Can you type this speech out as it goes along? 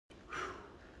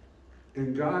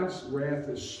And God's wrath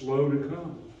is slow to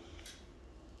come.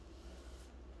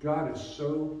 God is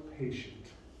so patient,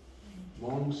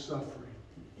 long-suffering.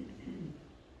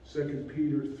 2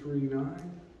 Peter 3:9,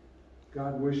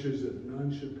 God wishes that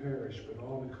none should perish, but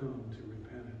all to come to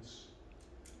repentance.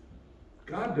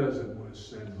 God doesn't want to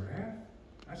send wrath.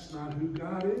 That's not who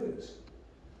God is.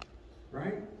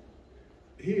 Right?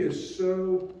 He is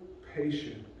so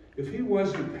patient. If he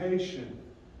wasn't patient,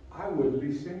 I wouldn't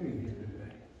be singing here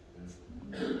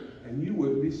today. And you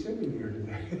wouldn't be sitting here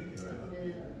today.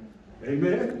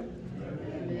 Amen?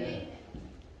 Amen.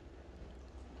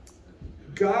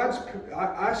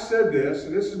 I said this,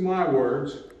 and this is my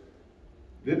words.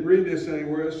 Didn't read this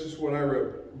anywhere. It's just what I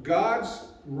wrote. God's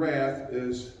wrath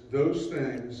is those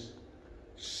things,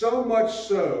 so much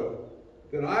so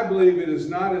that I believe it is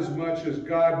not as much as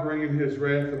God bringing his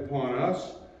wrath upon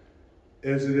us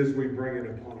as it is we bring it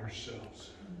upon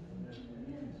ourselves.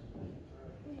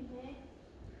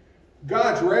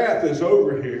 God's wrath is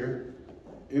over here,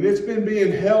 and it's been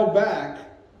being held back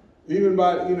even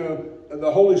by, the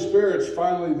Holy Spirit's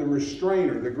finally the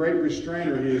restrainer, the great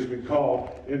restrainer he has been called.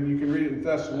 And you can read it in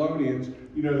Thessalonians.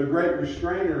 The great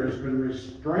restrainer has been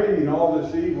restraining all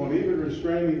this evil and even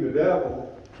restraining the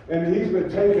devil. And he's been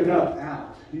taken up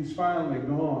out. He's finally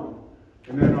gone.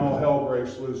 And then all hell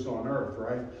breaks loose on earth,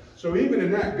 right? So even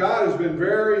in that, God has been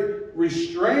very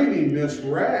restraining this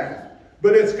wrath.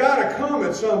 But it's got to come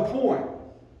at some point.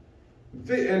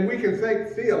 And we can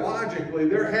think theologically,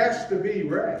 there has to be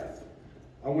wrath.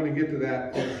 I want to get to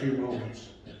that in a few moments.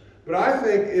 But I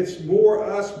think it's more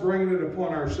us bringing it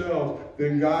upon ourselves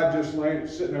than God just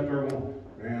sitting up there going,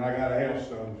 man, I got a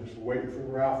hailstone just waiting for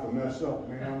Ralph to mess up.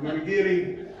 Man, I'm going to get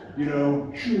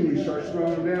him. He starts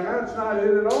throwing him down. That's not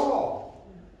it at all.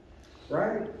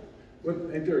 Right?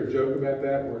 Ain't there a joke about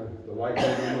that where the lightning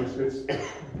almost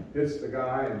hits the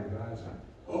guy and the guy's like,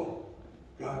 oh,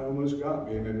 God almost got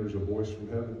me. And then there's a voice from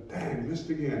heaven, dang, missed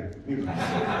again.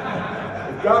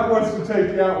 If God wants to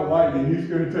take you out with lightning, he's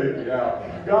going to take you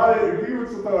out. God, if he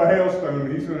wants to throw a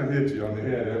hailstone, he's going to hit you on the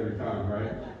head every time,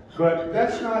 right? But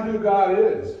that's not who God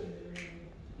is.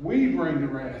 We bring the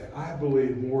wrath, I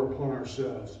believe, more upon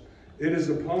ourselves. It is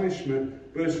a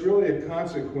punishment, but it's really a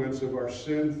consequence of our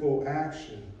sinful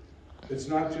action. It's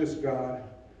not just God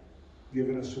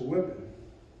giving us a whipping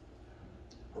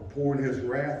or pouring his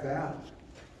wrath out.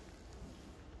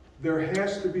 There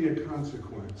has to be a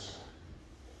consequence.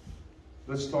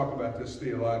 Let's talk about this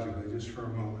theologically just for a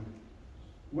moment.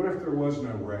 What if there was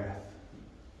no wrath?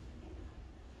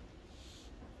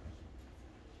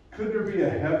 Could there be a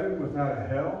heaven without a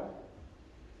hell?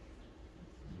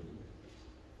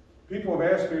 People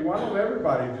have asked me, why don't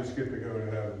everybody just get to go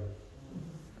to heaven?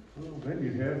 Well, then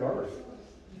you'd have earth.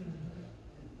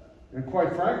 And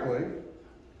quite frankly,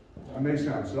 I may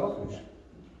sound selfish,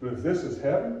 but if this is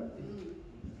heaven,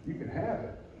 you can have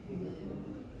it.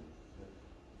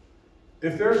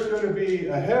 If there's going to be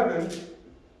a heaven,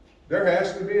 there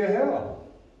has to be a hell.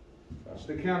 That's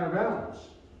the counterbalance.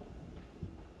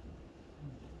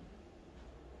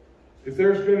 If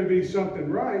there's going to be something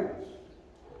right,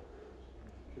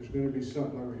 there's going to be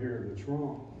something over here that's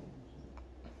wrong.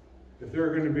 If there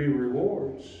are going to be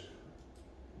rewards,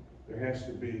 there has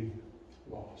to be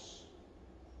loss.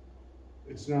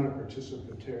 It's not a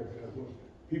participatory.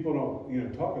 People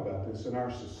don't, talk about this in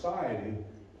our society.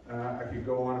 I could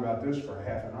go on about this for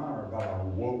half an hour about our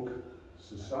woke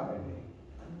society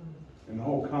and the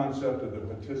whole concept of the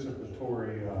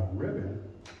participatory ribbon.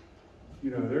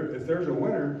 If there's a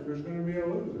winner, there's going to be a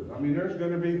loser. I mean, there's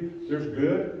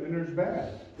good and there's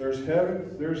bad. There's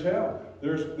heaven, there's hell.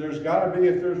 There's got to be,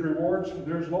 if there's rewards,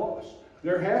 there's loss.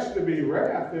 There has to be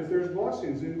wrath if there's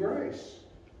blessings in grace.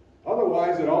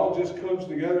 Otherwise, it all just comes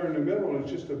together in the middle and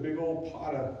it's just a big old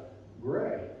pot of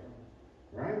gray.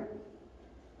 Right?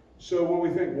 So when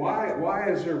we think, why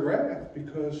is there wrath?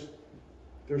 Because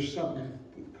there's something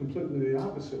completely the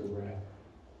opposite of wrath.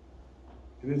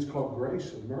 And it's called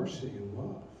grace and mercy and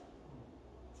love.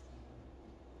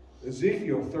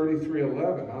 Ezekiel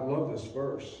 33:11, I love this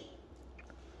verse.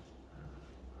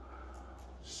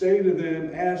 Say to them,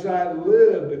 as I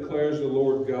live, declares the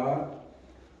Lord God.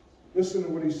 Listen to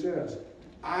what he says.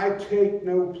 I take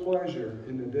no pleasure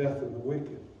in the death of the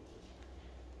wicked,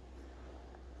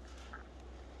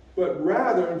 but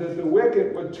rather that the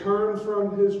wicked would turn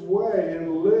from his way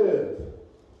and live.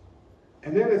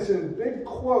 And then it's in big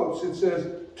quotes. It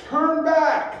says, turn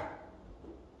back.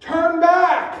 Turn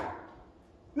back.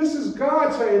 This is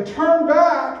God saying, turn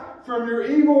back from your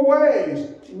evil ways.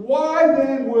 Why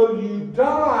then will you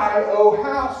die, O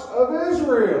house of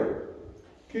Israel?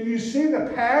 Can you see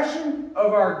the passion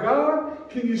of our God?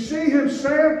 Can you see him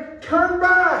saying, turn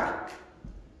back.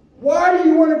 Why do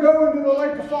you want to go into the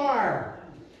lake of fire?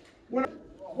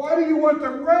 Why do you want the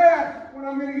wrath when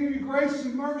I'm going to give you grace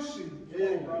and mercy?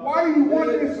 Why do you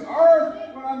want this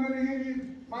earth when I'm going to give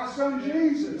you my son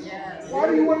Jesus? Why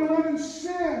do you want to live in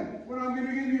sin when I'm going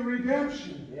to give you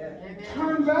redemption?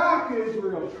 Turn back,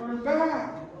 Israel. Turn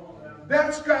back.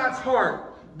 That's God's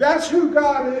heart. That's who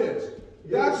God is.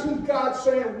 That's who God's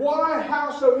saying, why,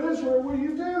 house of Israel, will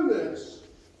you do this?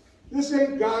 This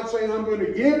ain't God saying, I'm going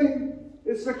to get him.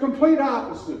 It's the complete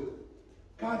opposite.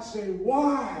 God's saying,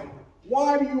 why?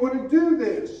 Why do you want to do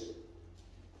this?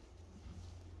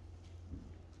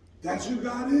 That's who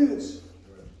God is.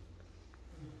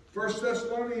 1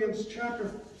 Thessalonians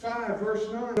chapter 5, verse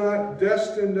 9. God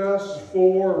destined us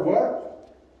for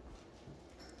what?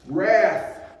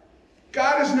 Wrath.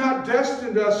 God has not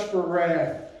destined us for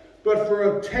wrath, but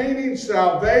for obtaining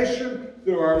salvation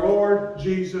through our Lord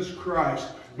Jesus Christ.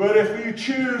 But if you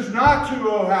choose not to,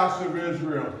 O house of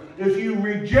Israel, if you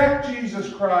reject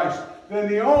Jesus Christ, then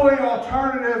the only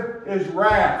alternative is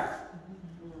wrath.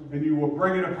 And you will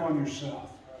bring it upon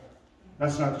yourself.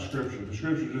 That's not the Scripture. The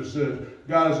Scripture just says,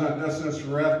 God has not destined us for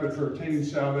wrath, but for obtaining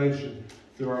salvation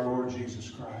through our Lord Jesus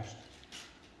Christ.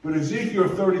 But Ezekiel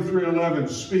 33:11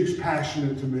 speaks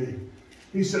passionate to me.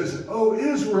 He says, oh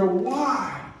Israel,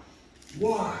 why?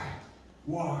 Why?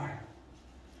 Why?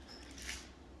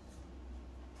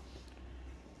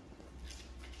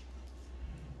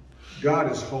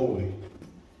 God is holy.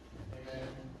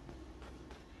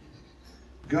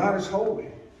 God is holy.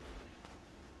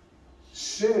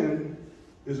 Sin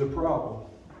is a problem.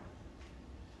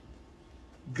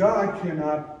 God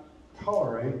cannot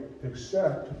tolerate,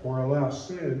 accept, or allow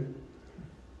sin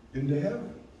into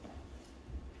heaven.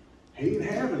 He ain't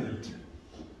having it.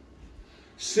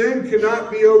 Sin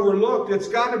cannot be overlooked. It's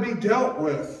got to be dealt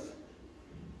with.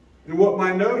 And what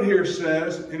my note here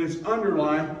says, and it's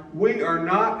underlined, we are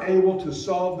not able to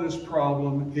solve this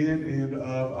problem in and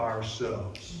of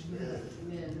ourselves. Amen.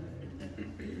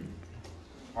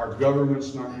 Our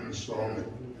government's not going to solve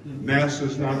it.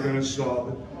 NASA's not going to solve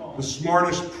it. The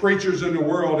smartest preachers in the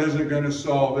world isn't going to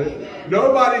solve it.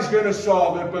 Nobody's going to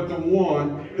solve it but the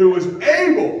one who was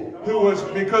able,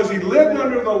 because he lived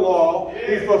under the law,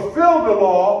 he fulfilled the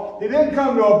law. He didn't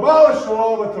come to abolish the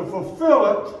law, but to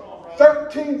fulfill it.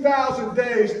 13,000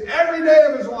 days, every day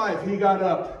of his life, he got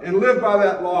up and lived by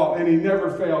that law, and he never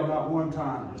failed, not one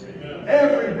time. Amen.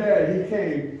 Every day he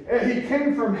came. And he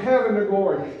came from heaven to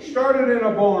glory. Started in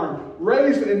a barn,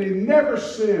 raised, and he never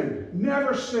sinned.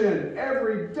 Never sinned.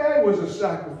 Every day was a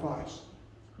sacrifice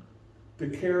to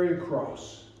carry a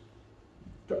cross.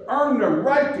 To earn the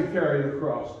right to carry the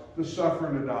cross, to suffer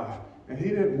and to die. And he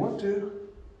didn't want to.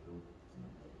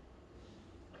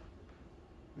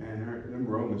 Man, them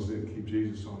Romans didn't keep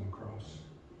Jesus on the cross.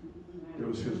 It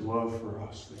was his love for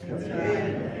us that kept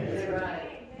him.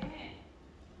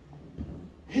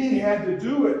 He had to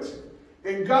do it.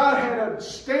 And God had to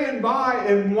stand by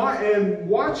and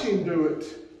watch him do it.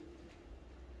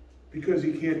 Because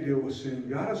he can't deal with sin.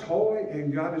 God is holy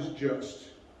and God is just.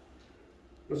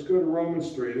 Let's go to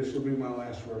Romans 3. This will be my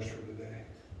last verse for today.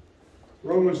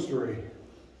 Romans 3.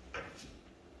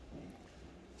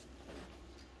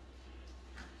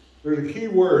 There's a key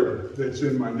word that's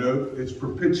in my note. It's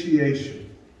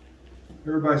propitiation.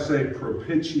 Everybody say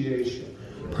propitiation.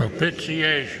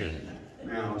 Propitiation.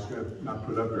 Now, I was going to not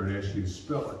put up there and ask you to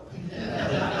spell it.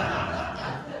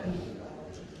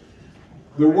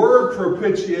 The word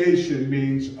propitiation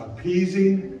means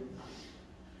appeasing,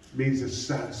 means to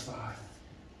satisfy.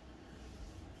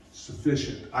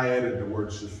 Sufficient. I added the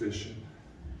word sufficient.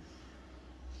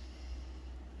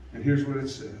 And here's what it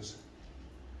says.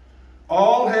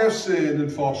 All have sinned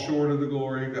and fall short of the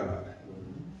glory of God,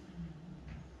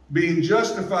 being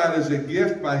justified as a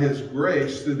gift by his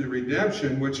grace through the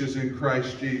redemption which is in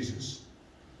Christ Jesus,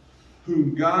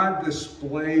 whom God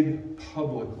displayed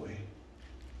publicly.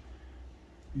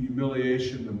 The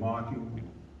humiliation, the mocking.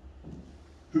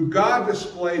 Who God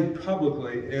displayed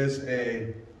publicly as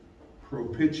a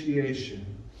propitiation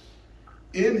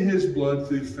in his blood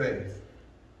through faith.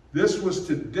 This was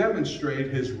to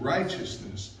demonstrate his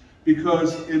righteousness,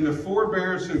 because in the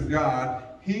forbearance of God,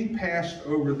 he passed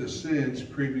over the sins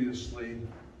previously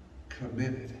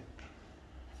committed.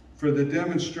 For the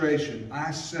demonstration,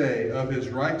 I say, of his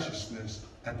righteousness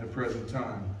at the present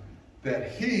time,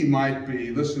 that he might be,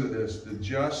 listen to this, the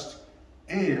just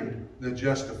and the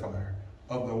justifier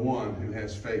of the one who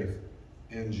has faith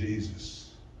in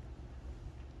Jesus.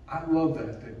 I love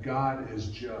that God is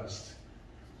just,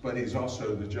 but he's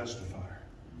also the justifier.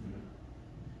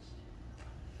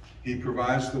 He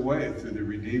provides the way through the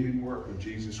redeeming work of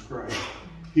Jesus Christ.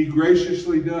 He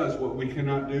graciously does what we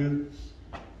cannot do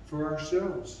for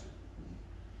ourselves.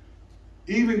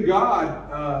 Even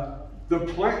God, the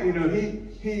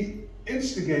plan, He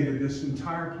instigated this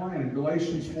entire plan. In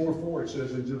Galatians 4:4 it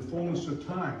says, into the fullness of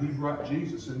time, He brought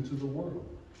Jesus into the world.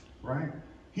 Right?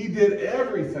 He did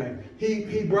everything.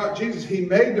 He brought Jesus. He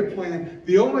made the plan.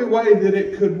 The only way that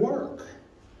it could work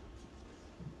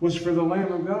was for the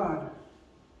Lamb of God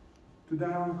to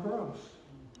die on the cross.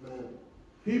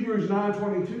 Hebrews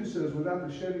 9:22 says, without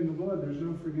the shedding of blood, there's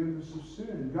no forgiveness of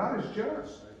sin. God is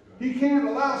just. He can't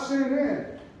allow sin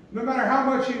in. No matter how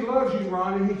much He loves you,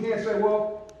 Ronnie, He can't say,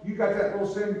 well, you got that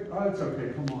little sin. Oh, it's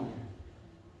okay. Come on.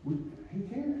 He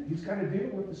can't. He's got to deal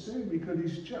with the sin because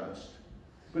He's just.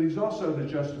 But He's also the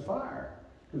justifier.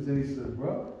 Because then He says,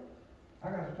 bro, I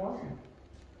got a plan.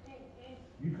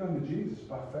 You come to Jesus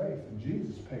by faith, and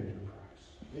Jesus paid your price.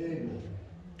 Amen.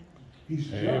 He's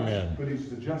just, but He's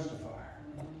the justifier.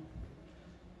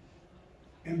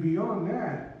 And beyond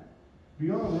that,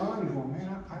 beyond Ronnie going,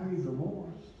 man, I need the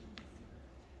Lord.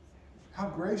 How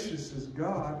gracious is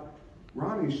God?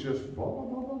 Ronnie's just blah, blah,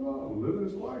 blah, blah, blah, living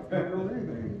his life, not doing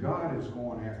anything. And God is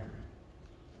going after him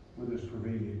with His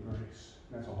prevenient grace.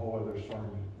 That's a whole other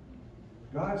sermon.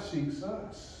 God seeks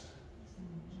us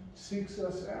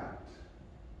out.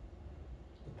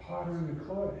 The potter and the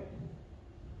clay.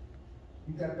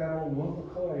 You got that old lump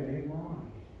of clay named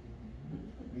Ronnie.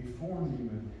 He formed him.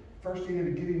 And first He had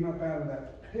to get him up out of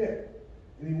that pit.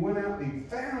 And He went out and He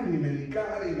found him and He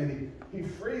got him and He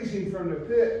frees him from the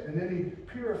pit. And then He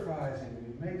purifies him and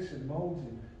He makes and molds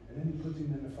him. And then He puts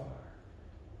him in the fire.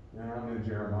 Now I'm in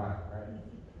Jeremiah, right?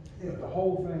 Yeah, the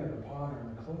whole thing of the potter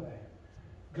and the clay.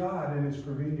 God in His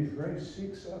prevenient grace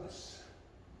seeks us.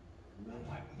 And I'm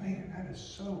like, man, that is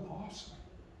so awesome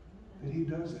that He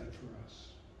does that for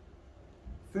us.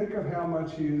 Think of how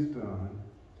much He has done.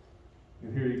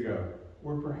 And here you go.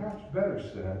 Or perhaps better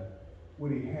said,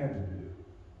 what He had to do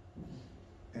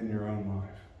in your own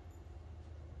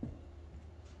life.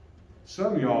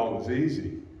 Some of y'all, it was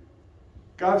easy.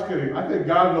 God's kidding. I think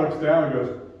God looks down and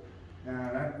goes,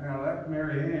 now that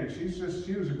Mary Ann, she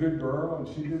was a good girl and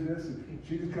she did this and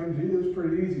she just comes to you. It was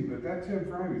pretty easy. But that Tim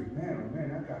Frank, man,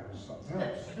 that guy was something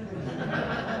else.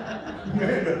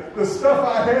 Man, the stuff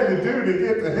I had to do to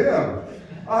get to him.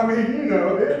 I mean,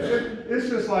 it's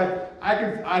just like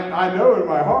I know in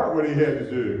my heart what he had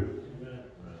to do.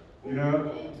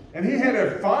 And he had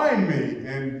to find me,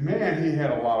 and man, he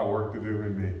had a lot of work to do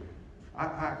in me.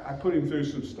 I put him through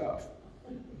some stuff.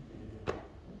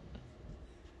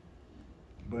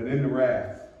 But in the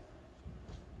wrath,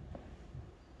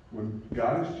 when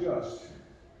God is just,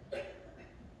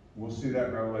 we'll see that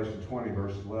in Revelation 20,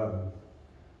 verse 11.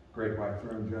 Great white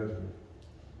throne judgment.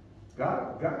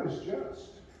 God is just,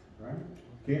 right?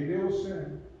 Can't deal with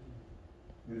sin.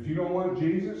 And if you don't want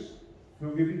Jesus,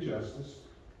 He'll give you justice.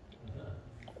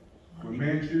 When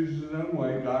man chooses his own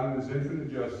way, God in His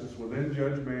infinite justice will then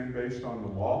judge man based on the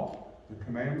law, the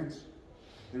commandments,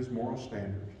 His moral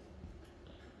standards.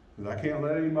 Because I can't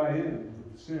let anybody in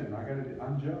with sin.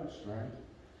 I'm just, right?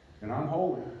 And I'm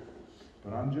holy,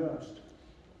 but I'm just.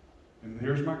 And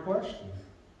here's my question.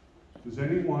 Does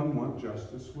anyone want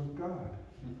justice with God?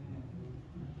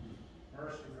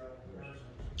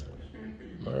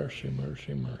 Mercy,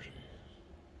 mercy, mercy.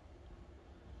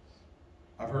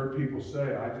 I've heard people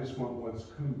say, I just want what's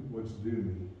due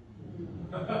me.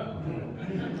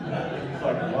 It's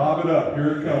like, lob it up.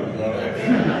 Here it comes, brother.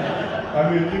 I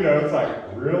mean, it's like,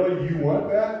 really? You want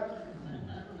that?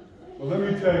 Well, let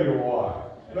me tell you why.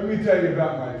 Let me tell you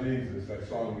about my Jesus, that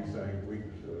song we sang a week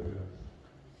or so ago.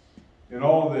 In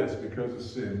all of this, because of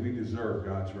sin, we deserve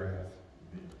God's wrath.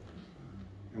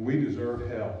 And we deserve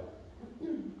hell.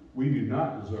 We do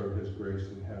not deserve His grace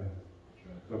in heaven.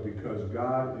 But because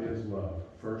God is love.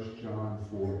 1 John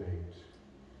 4:8.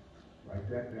 Write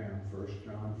that down. 1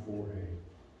 John 4:8.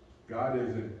 God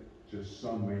isn't just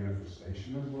some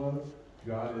manifestation of love.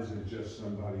 God isn't just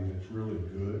somebody that's really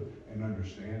good and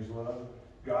understands love.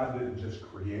 God didn't just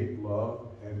create love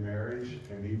and marriage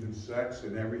and even sex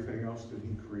and everything else that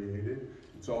He created.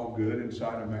 It's all good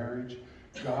inside of marriage.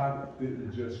 God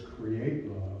didn't just create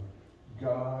love.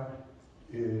 God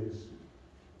is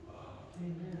love.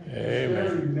 Amen. His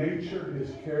very nature,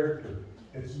 His character.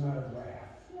 It's not a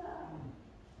wrath.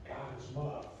 God is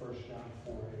love. 1 John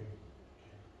 4:8.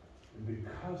 And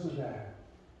because of that,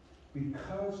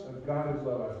 because of God is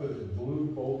love, I put it in blue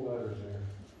bold letters there.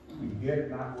 We get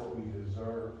not what we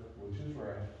deserve, which is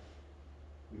wrath.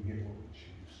 We get what we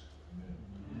choose.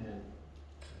 Amen.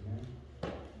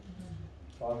 Amen.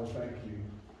 Father, thank you.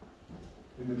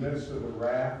 In the midst of the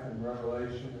wrath and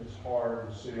revelation, it's hard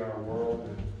to see our world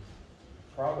and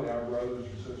probably our brothers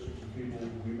and sisters and people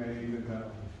we may even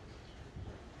know.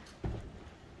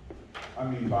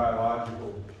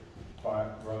 biological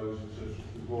brothers and sisters.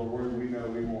 Lord, we know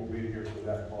we won't be here for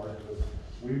that part, but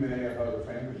we may have other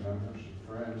family members and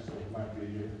friends that might be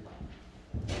here.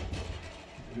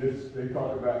 They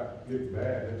talk about getting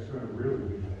bad. It's going to really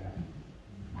be bad.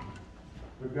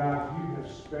 But God, you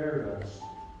have spared us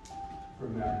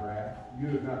from that wrath. You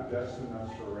have not destined us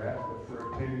for wrath, but for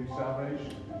obtaining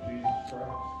salvation through Jesus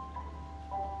Christ.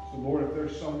 So Lord, if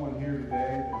there's someone here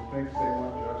today that thinks they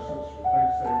want justice or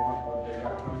thinks they want what they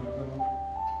got coming to them,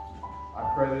 I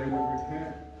pray they would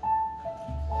repent.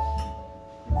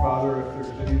 And Father, if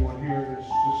there's anyone here that's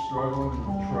just struggling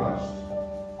with trust,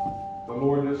 the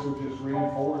Lord, this will just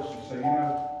reinforce and say,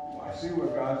 I see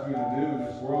what God's going to do in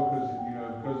this world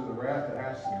because of the wrath that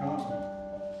has to come.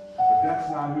 But that's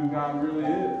not who God really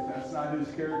is. That's not his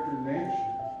character and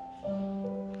nature.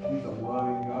 He's a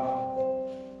loving God.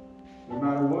 No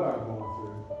matter what I'm going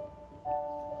through.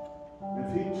 If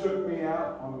he took me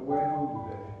out on the way home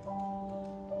today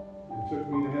and took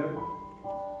me to heaven,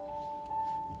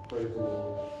 praise the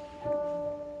Lord.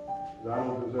 I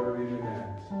don't deserve even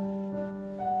that.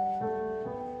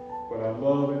 But I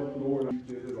love it, Lord, you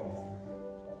did it all.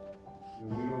 And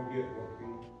we don't get what we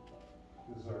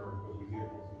deserve, but we get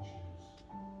what we choose.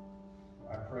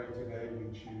 I pray today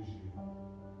we choose you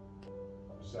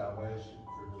for salvation,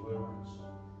 for deliverance.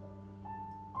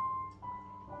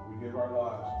 We give our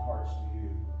lives and hearts to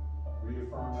you.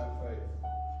 Reaffirm that faith.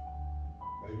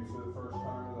 Maybe for the first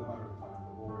time or the 100th time,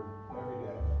 but Lord,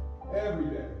 every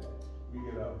day, we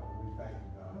get up and we thank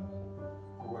you, God,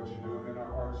 for what you're doing in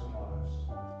our hearts and lives.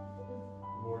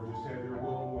 Lord, just have your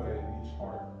will and way in each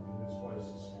heart in this place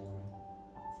this morning.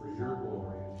 For your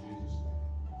glory in Jesus'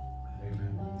 name.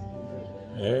 Amen.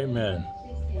 Amen.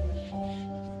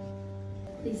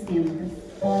 Please stand with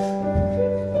us.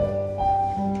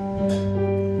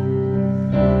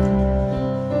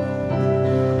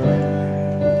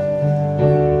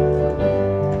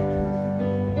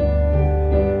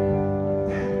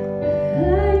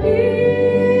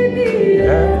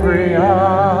 Every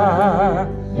eye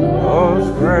most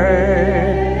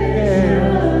gracious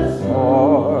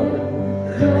Lord,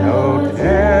 no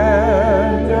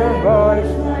tender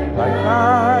voice like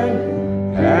mine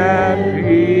can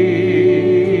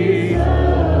peace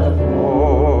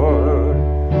afford.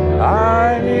 I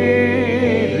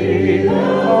need thee,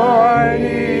 oh I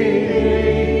need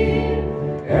thee,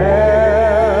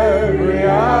 every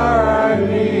hour I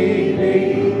need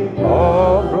thee,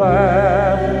 oh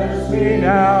bless me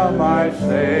now my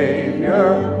Savior,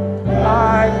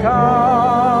 I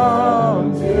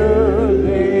come to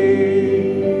thee.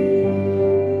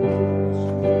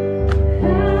 I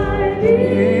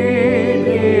need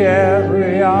thee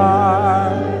every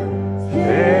hour,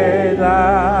 stay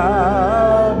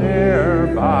thou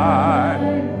nearby.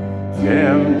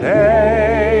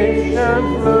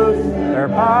 Temptations lose their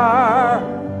power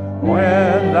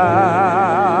when thou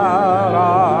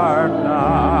art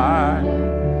nigh.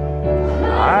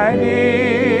 I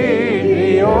need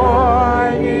thee, oh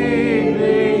I need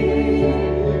thee,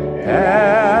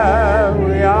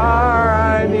 every hour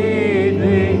I need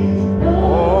thee,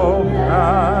 oh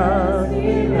bless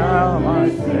me now my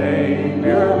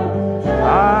Savior,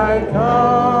 I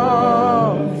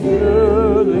come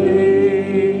to thee.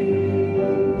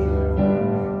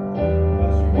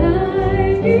 I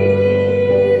need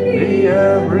thee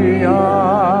every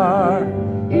hour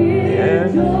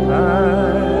in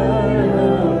time.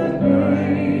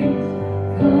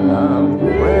 Come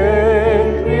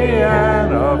with me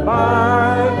and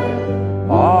abide,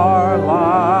 our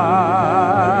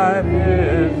life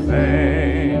is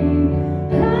vain.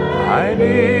 I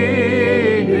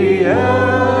need thee, I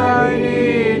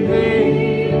need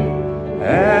thee,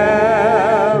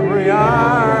 every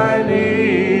hour I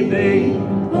need thee,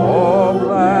 oh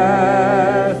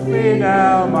bless me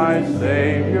now my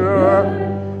Savior,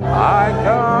 I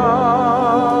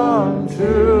come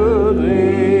to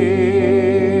thee.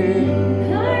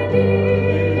 I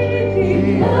need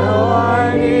thee, oh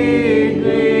I need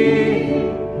thee,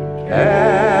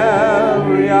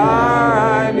 every hour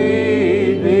I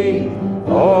need thee,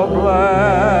 oh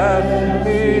bless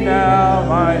me now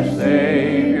my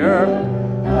Savior,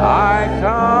 I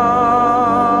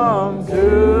come to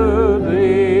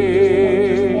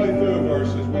thee. Play through the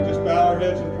verses. We just bow our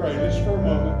heads and pray just for a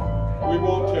moment. We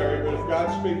won't tarry, but if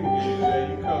God's speaking to you today,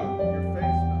 you come.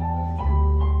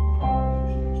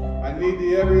 I need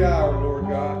thee every hour, Lord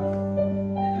God.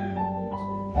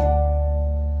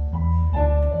 I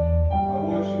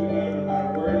want you to know no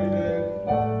matter where you've been,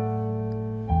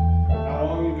 how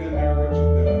long you've been there, what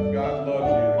you've done, God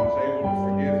loves you and is able to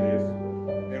forgive you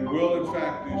and will in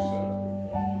fact do so.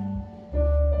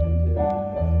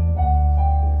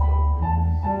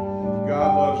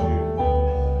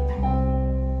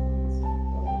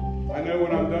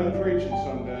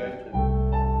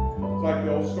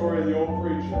 old story of the old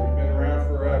preacher. He'd been around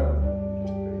forever.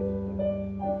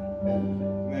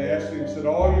 And they asked him, said,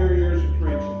 all your years of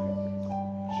preaching,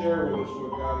 share with us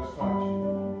what God has taught you.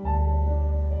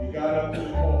 He got up to the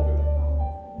pulpit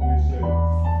and he said,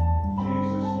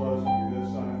 Jesus loves me,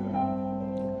 this I know,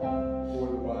 for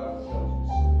the Bible tells me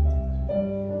so.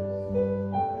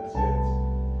 That's it.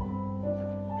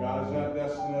 God has not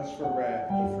destined us for wrath,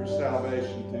 but for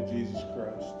salvation through Jesus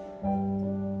Christ.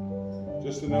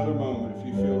 Just another moment. If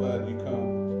you feel that, you come.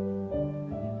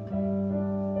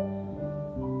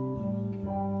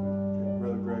 Okay,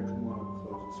 Brother Greg, come on and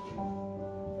close this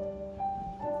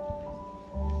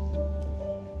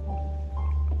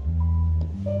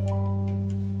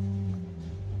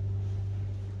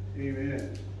meeting. Amen.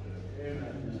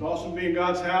 Amen. It's awesome to be in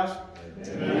God's house.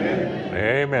 Amen.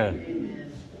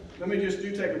 Amen. Let me just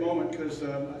take a moment because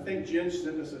I think Jen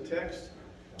sent us a text.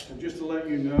 And just to let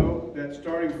you know that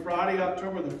starting Friday,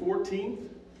 October the 14th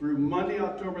through Monday,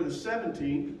 October the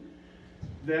 17th,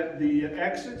 that the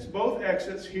exits, both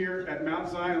exits here at Mount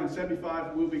Zion on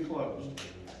 75 will be closed.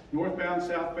 Northbound,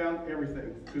 southbound,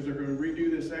 everything, because they're going to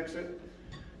redo this exit.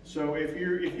 So if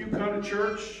you come to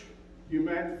church, you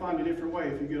might have to find a different way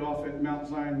if you get off at Mount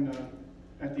Zion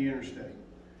at the interstate.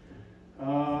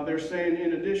 They're saying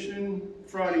in addition,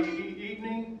 Friday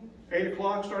evening, 8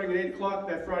 o'clock, starting at 8 o'clock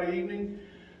that Friday evening,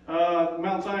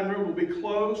 Mount Zion Road will be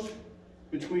closed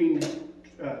between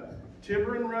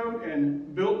Tiburon Road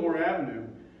and Biltmore Avenue.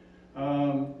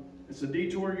 It's a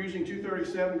detour using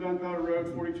 237, Gunpowder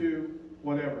Road, 42,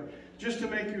 whatever. Just to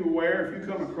make you aware, if you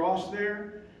come across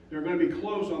there, they're going to be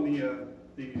closed on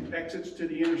the exits to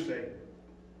the interstate,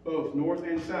 both north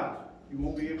and south. You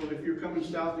won't be able, if you're coming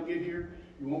south to get here,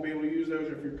 you won't be able to use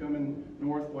those. If you're coming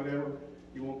north, whatever,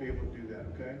 you won't be able to do that,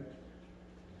 okay?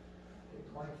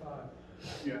 25.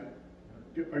 Yeah.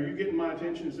 Are you getting my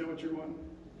attention? Is that what you're wanting?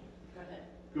 Go ahead.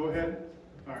 Go ahead.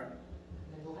 All right. And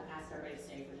then we'll ask everybody to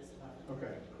stay for just a moment.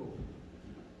 Okay, cool.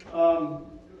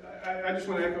 I just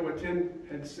want to echo what Tim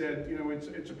had said. You know,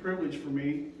 it's a privilege for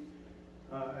me,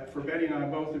 for Betty and I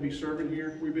both to be serving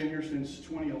here. We've been here since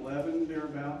 2011,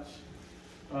 thereabouts.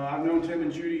 I've known Tim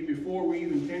and Judy before we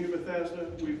even came to Bethesda.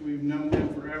 We've known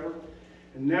them forever.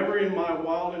 And never in my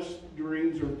wildest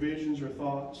dreams or visions or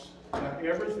thoughts did I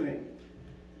ever think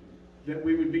that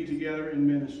we would be together in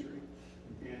ministry.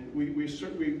 And we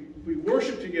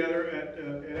worship together at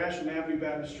Ashland Avenue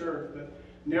Baptist Church, but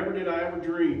never did I ever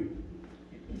dream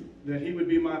that he would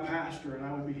be my pastor and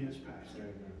I would be his pastor.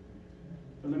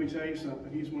 But let me tell you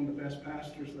something, he's one of the best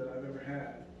pastors that I've ever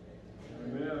had.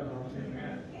 Amen.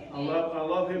 I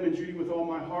love him and Judy with all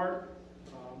my heart.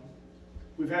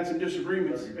 We've had some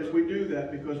disagreements as we do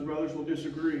that because brothers will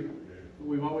disagree. But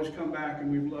we've always come back and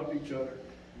we've loved each other.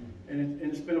 And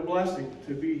it's been a blessing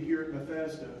to be here at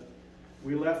Bethesda.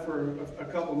 We left for a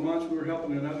couple of months. We were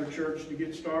helping another church to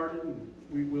get started. And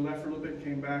we left for a little bit and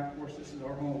came back. Of course, this is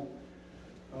our home.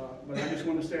 But I just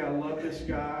want to say I love this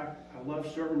guy. I love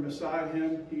serving beside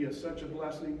him. He is such a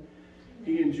blessing.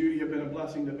 He and Judy have been a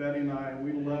blessing to Betty and I, and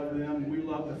we love them. We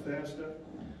love Bethesda.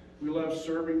 We love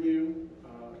serving you.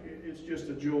 It's just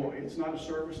a joy. It's not a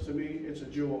service to me. It's a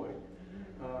joy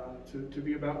to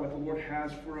be about what the Lord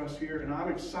has for us here. And I'm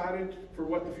excited for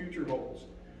what the future holds.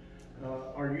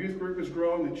 Our youth group is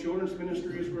growing. The children's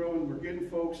ministry is growing. We're getting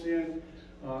folks in.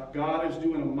 God is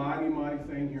doing a mighty, mighty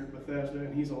thing here at Bethesda,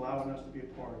 and he's allowing us to be a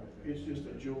part of it. It's just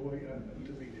a joy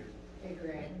to be here. Hey,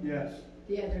 Greg. Yes.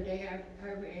 The other day I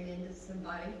ran into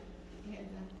somebody, and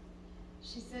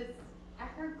she says, I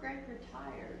heard Greg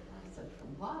retired. I said,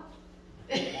 from what?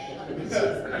 she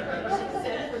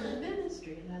said, from the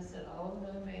ministry. And I said, oh,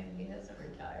 no, ma'am, he hasn't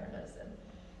retired. I said,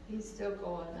 he's still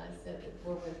going. I said,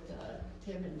 we're with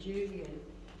Tim and Judy.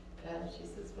 And she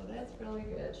says, well, that's really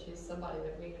good. She's somebody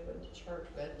that we went to church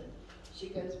with. And she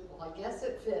goes, well, I guess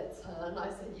it fits, huh? And I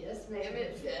said, yes, ma'am,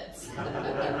 it fits.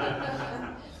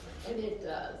 And it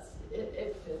does.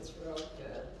 It fits real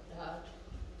good.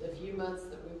 The few months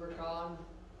that we were gone,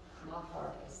 my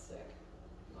heart was sick.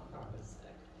 My heart was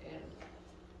sick. And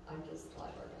I'm just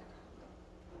glad we're back.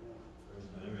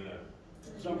 Amen.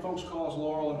 Some folks call us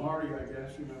Laurel and Hardy, I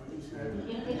guess, you know.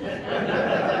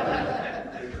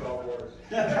 They call worse.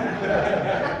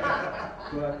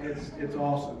 But it's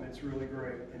awesome. It's really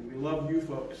great. And we love you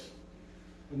folks.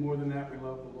 But more than that, we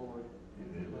love the Lord.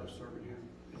 And we love serving him.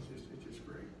 It's just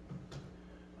great.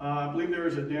 I believe there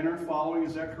is a dinner following.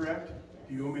 Is that correct?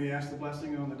 Do you want me to ask the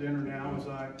blessing on the dinner now as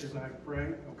I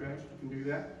pray? Okay, you can do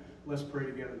that. Let's pray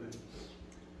together then.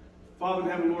 Father in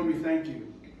heaven, Lord, we thank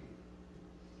you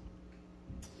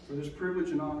for this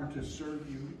privilege and honor to serve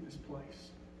you in this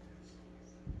place.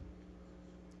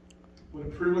 What a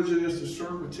privilege it is to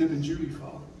serve with Tim and Judy,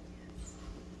 Father.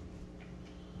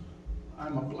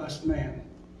 I'm a blessed man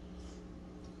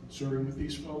serving with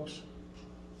these folks.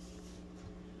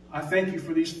 I thank you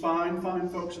for these fine, fine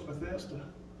folks at Bethesda.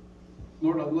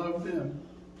 Lord, I love them.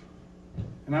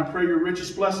 And I pray your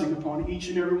richest blessing upon each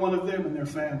and every one of them and their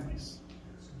families.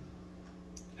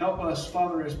 Help us,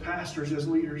 Father, as pastors, as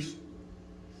leaders,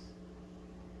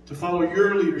 to follow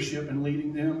your leadership in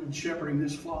leading them and shepherding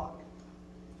this flock.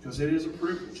 Because it is a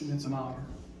privilege and it's an honor.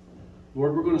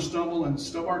 Lord, we're going to stumble and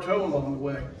stub our toe along the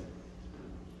way.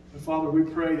 But Father, we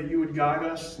pray that you would guide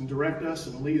us and direct us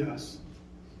and lead us.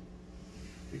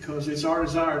 Because it's our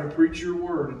desire to preach your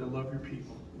word and to love your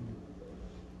people.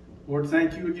 Lord,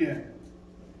 thank you again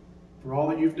for all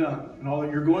that you've done and all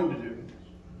that you're going to do.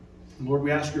 And Lord,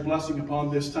 we ask your blessing upon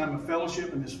this time of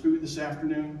fellowship and this food this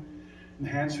afternoon and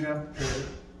the hands who have prepared.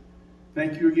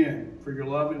 Thank you again for your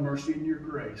love and mercy and your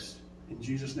grace. In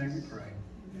Jesus' name we pray.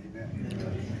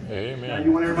 Amen. Amen. Now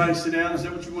you want everybody to sit down? Is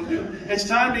that what you want to do? It's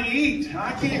time to eat.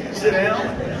 I can't sit down.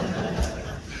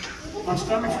 My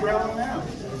stomach's growling now.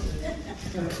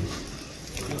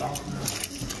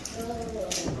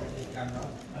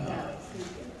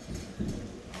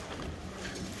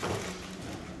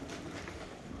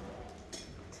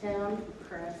 Tim,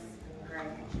 Chris, and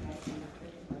Greg.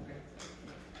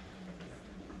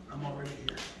 I'm already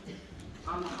here.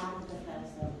 On behalf of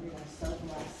Bethesda, we are so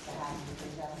blessed to have you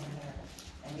down here.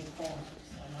 And we thank you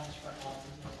so much for all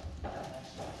you do. God bless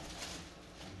you.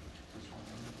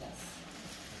 Yes.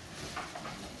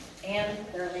 And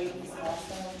there are ladies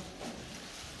also.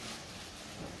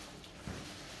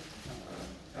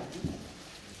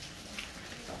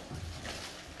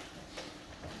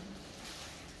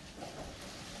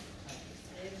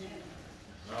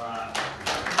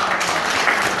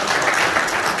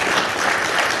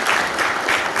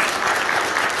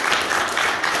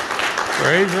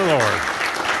 Praise the Lord.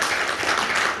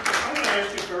 I'm going to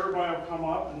ask if everybody will come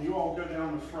up and you all go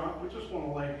down the front. We just want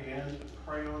to lay hands and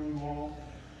pray on you all.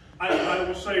 I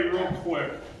will say real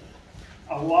quick,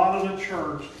 a lot of the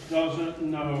church doesn't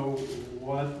know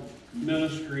what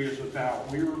ministry is about.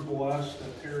 We were blessed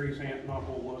that Terry's aunt and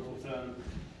uncle lived within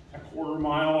a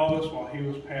quarter-mile of us while he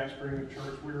was pastoring the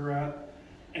church we were at.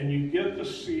 And you get to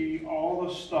see all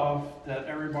the stuff that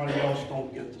everybody else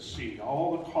don't get to see.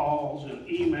 All the calls and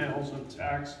emails and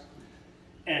texts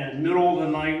and middle of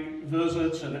the night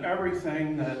visits and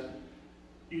everything that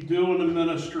you do in the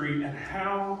ministry and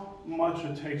how much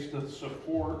it takes the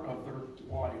support of their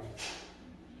life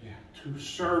to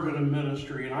serve in a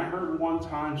ministry. And I heard one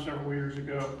time several years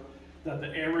ago that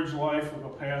the average life of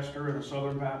a pastor in a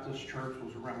Southern Baptist church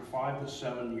was around 5 to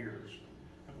 7 years.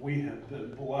 And we have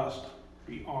been blessed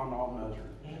beyond all measure.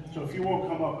 So if you won't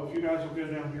come up, if you guys will go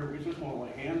down here, we just want to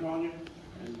lay hands on you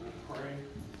and pray.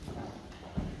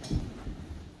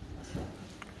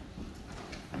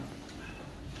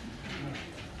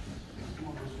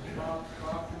 Bob,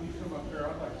 can you come up here?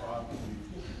 I'd like Bob to be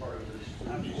part of this.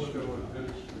 I'm just going to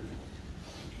ministry.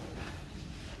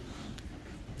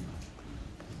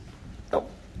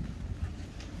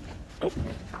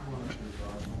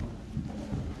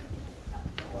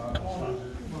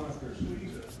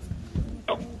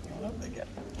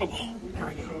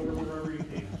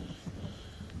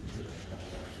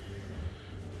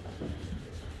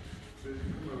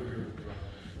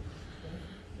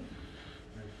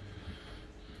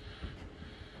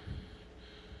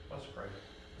 Let's pray.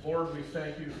 Lord, we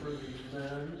thank you for these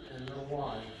men and their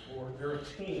wives. Lord, they're a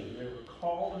team. They were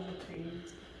called as a team.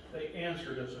 They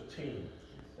answered as a team.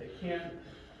 They can't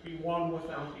be one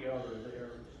without the other. They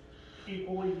are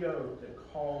equally yoked and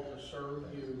called to serve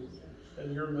you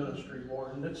in your ministry,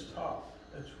 Lord. And it's tough.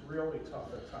 It's really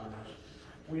tough at times.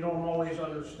 We don't always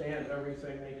understand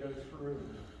everything they go through.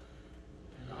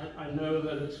 And I know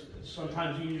that it's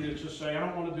sometimes easy to just say, I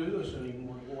don't want to do this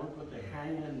anymore, Lord, but they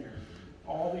hang in there.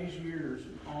 All these years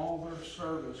and all their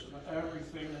service and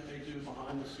everything that they do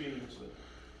behind the scenes that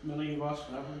many of us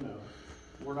never know.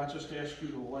 Lord, I just ask you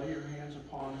to lay your hands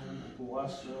upon them and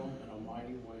bless them in a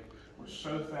mighty way. We're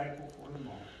so thankful for them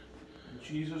all. In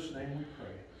Jesus' name we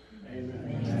pray.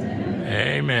 Amen.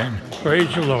 Amen.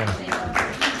 Praise the Lord.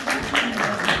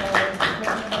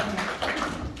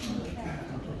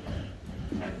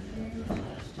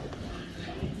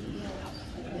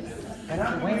 And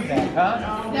I'm way back, huh?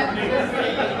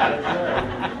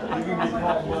 You can be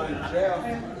called Mother Jeff.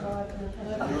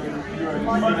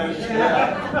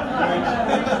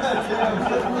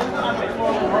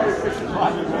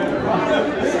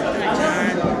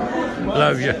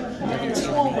 Love you.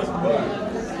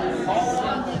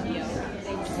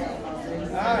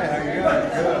 Hi, how you doing?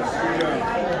 Good.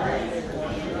 How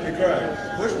you doing?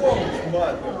 Cris. Which one was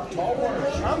mud? The tall one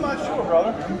or I'm not sure,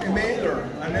 brother. me either.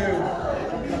 I knew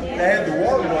they had the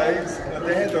water blades, but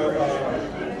they had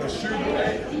the shoe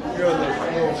blade. You know, the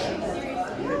little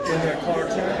in the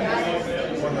cartoon,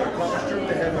 when the comic strip,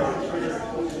 they had the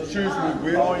shoes with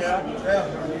wheels. Oh, yeah?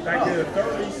 Yeah. Back in the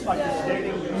 30s. Like the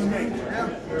skating skate. Yeah.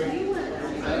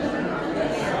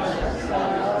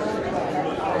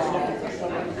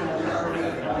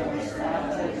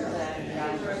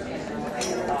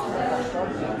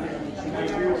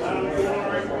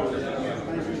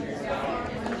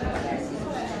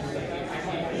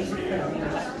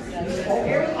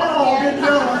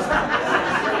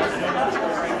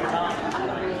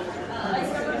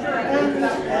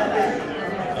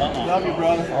 Love you,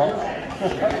 brother.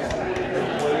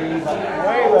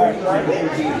 Way back there.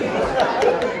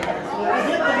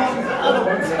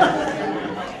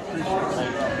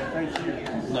 Thank you.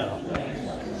 No.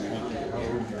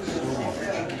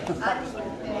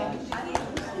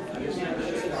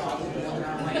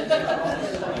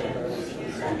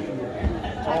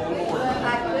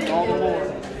 All the Lord.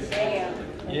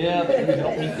 Yeah, but you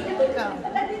help me.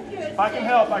 If I can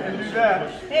help, I can do that.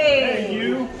 Hey,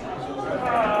 you.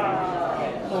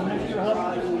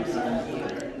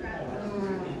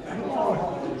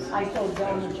 I told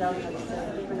Joan and Joan, I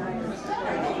said, even I was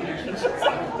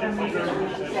and we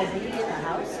said, "Be in the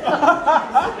house."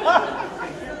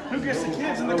 Who gets the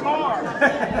kids in the car?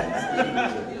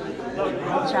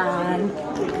 John.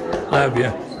 Love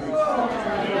you.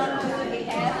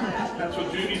 That's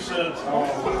what Judy says.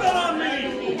 Put that on me.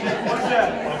 What's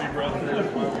that? Love you, brother.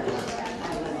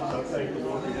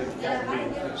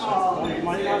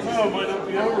 Might not know, might not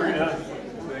be over yet.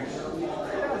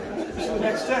 This is the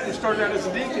next step. You started out as a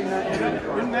deacon.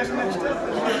 Your next step.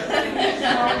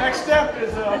 Next step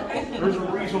is there's a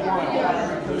reason why.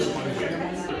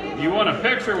 You want a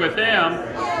picture with them?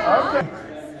 Okay.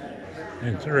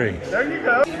 And 3. There you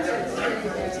go.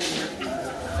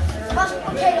 Mashed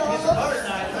potatoes.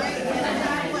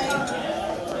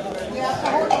 We have to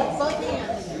hold it both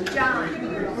ends. John,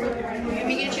 let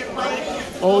me get your plate.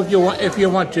 Oh, if you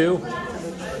want to.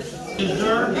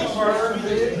 Dessert, first,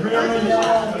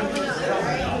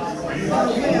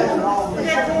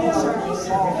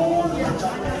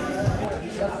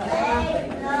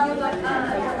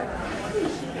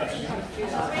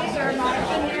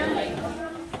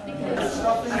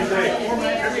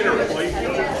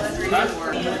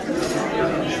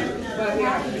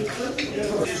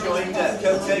 Just go eat that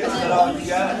cupcake, is that all you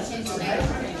got?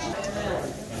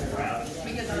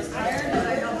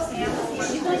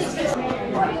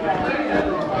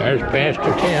 There's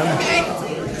Pastor Tim.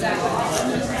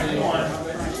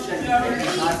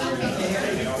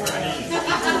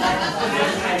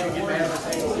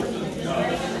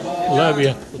 Love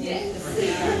you.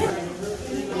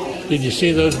 Did you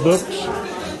see those books?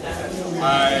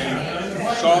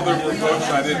 I saw there were books.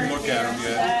 I didn't look at them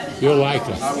yet. You'll like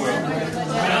them. I will.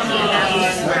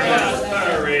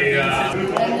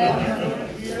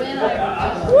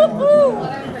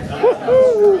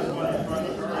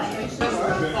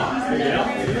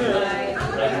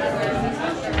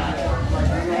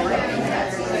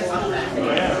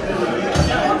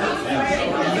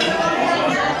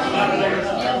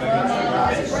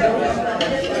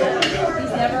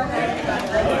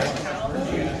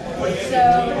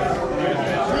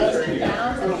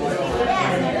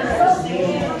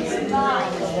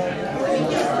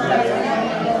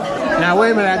 Now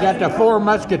wait a minute, I got the 4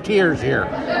 Musketeers here.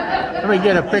 Let me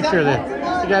get a picture of this.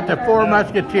 I got the 4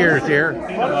 Musketeers here.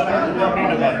 That's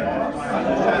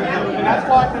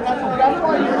why you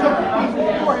took the piece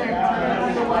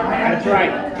beforehand. That's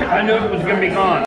right. I knew it was going to be gone.